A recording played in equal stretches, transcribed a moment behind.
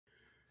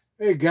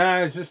Hey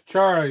guys, this is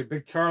Charlie,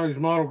 Big Charlie's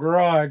Model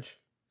Garage.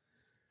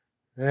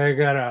 I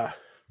got a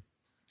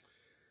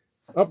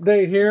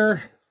update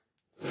here.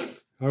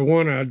 I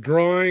won a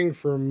drawing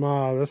from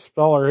this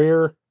feller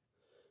here,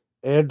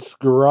 Ed's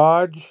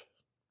Garage.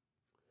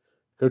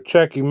 Go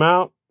check him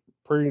out.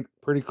 Pretty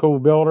cool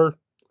builder.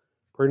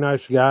 Pretty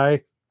nice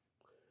guy.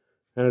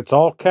 And it's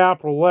all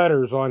capital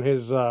letters on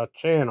his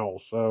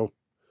channel. So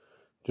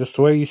just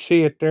the way you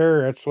see it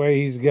there, that's the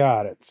way he's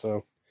got it.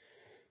 So,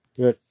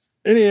 but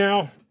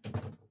anyhow,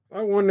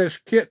 I won this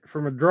kit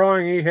from a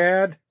drawing he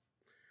had.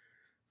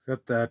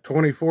 Got the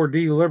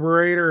 24D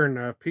Liberator and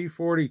the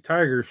P40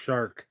 Tiger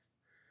Shark.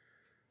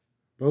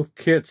 Both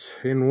kits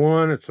in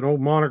one. It's an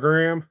old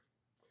monogram.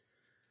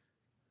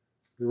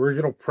 The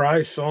original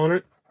price on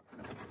it,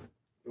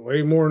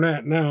 way more than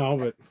that now,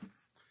 but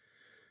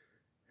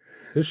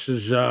this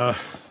is some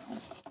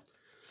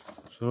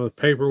of the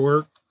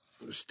paperwork,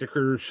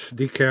 stickers,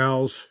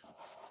 decals.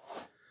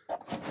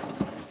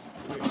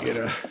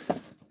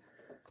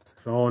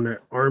 It's all in that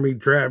Army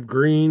drab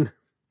green.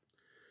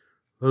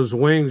 Those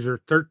wings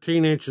are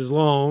 13 inches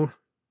long.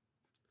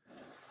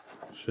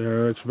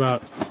 So it's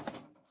about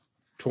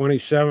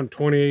 27,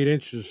 28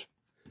 inches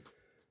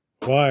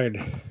wide.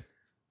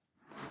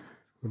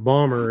 The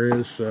bomber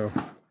is, so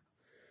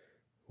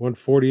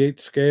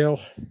 1/48 scale.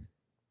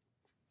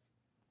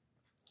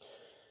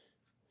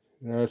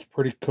 That's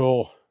pretty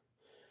cool.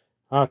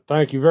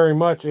 Thank you very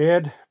much,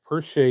 Ed.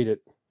 Appreciate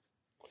it.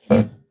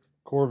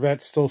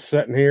 Corvette's still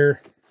sitting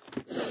here.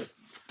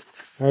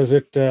 I was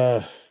at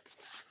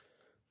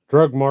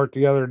Drug Mart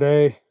the other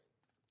day.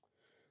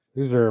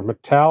 These are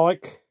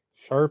metallic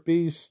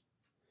Sharpies.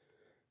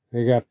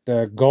 They got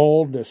the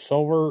gold, the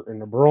silver,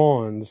 and the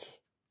bronze.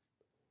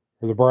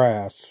 Or the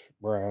brass.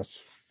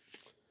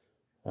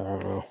 I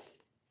don't know.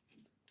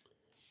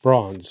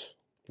 Bronze.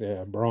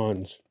 Yeah,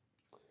 bronze.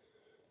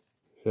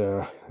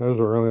 So those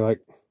were only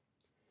like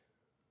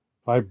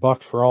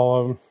 $5 for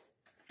all of them.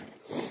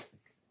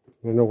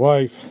 And the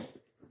wife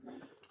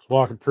was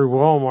walking through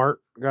Walmart,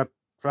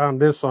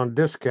 found this on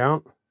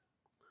discount.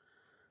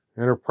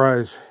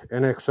 Enterprise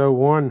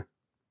NX-01.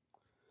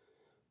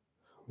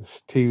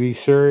 This TV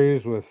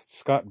series with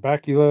Scott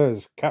Bakula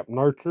as Captain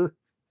Archer.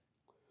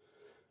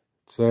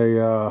 It's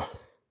a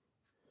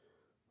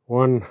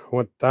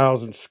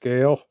 1/1000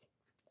 scale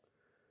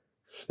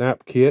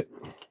snap kit.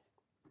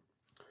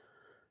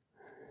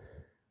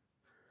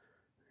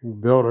 You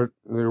build it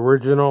the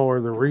original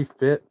or the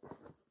refit.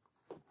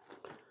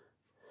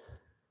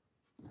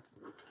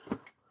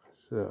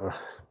 So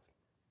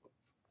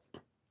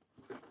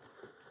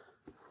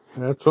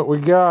that's what we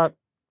got.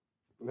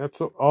 That's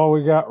all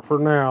we got for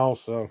now.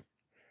 So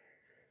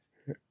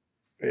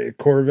the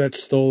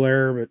Corvette's still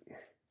there, but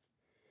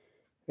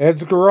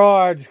Ed's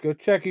Garage, go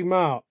check him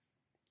out.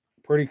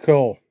 Pretty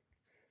cool.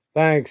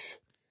 Thanks.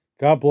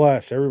 God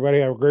bless. Everybody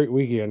have a great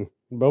weekend.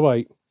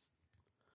 Bye-bye.